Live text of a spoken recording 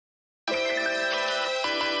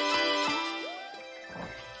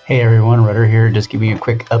Hey everyone, Rutter here, just giving you a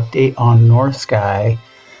quick update on North Sky.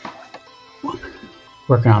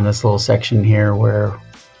 Working on this little section here where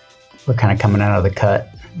we're kind of coming out of the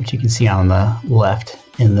cut, which you can see on the left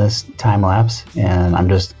in this time lapse. And I'm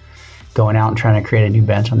just going out and trying to create a new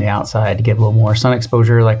bench on the outside to give a little more sun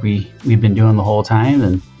exposure like we've been doing the whole time.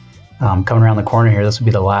 And coming around the corner here, this will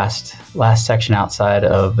be the last section outside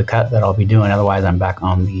of the cut that I'll be doing. Otherwise, I'm back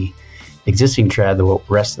on the existing tread the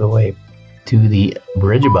rest of the way to the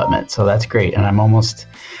bridge abutment, so that's great. And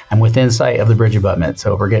I'm within sight of the bridge abutment,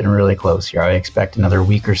 so we're getting really close here. I expect another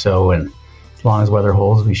week or so, and as long as weather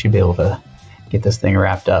holds, we should be able to get this thing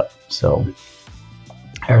wrapped up. So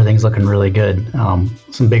everything's looking really good.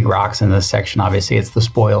 Some big rocks in this section. Obviously, it's the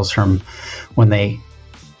spoils from when they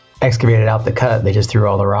excavated out the cut. They just threw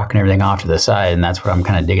all the rock and everything off to the side, and that's what I'm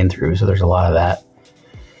kind of digging through. So there's a lot of that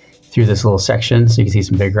through this little section. So you can see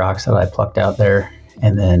some big rocks that I plucked out there,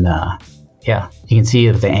 and then yeah, you can see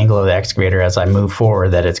with the angle of the excavator as I move forward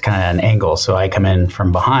that it's kind of an angle. So I come in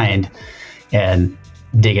from behind and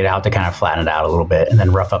dig it out to kind of flatten it out a little bit, and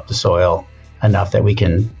then rough up the soil enough that we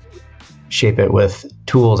can shape it with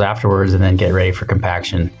tools afterwards and then get ready for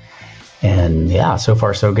compaction. And yeah, so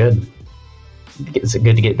far so good. It's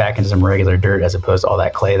good to get back into some regular dirt as opposed to all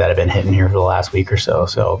that clay that I've been hitting here for the last week or so.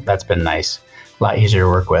 So that's been nice, a lot easier to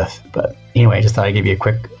work with. But anyway, just thought I'd give you a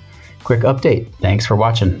quick update. Thanks for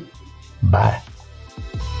watching. Bye.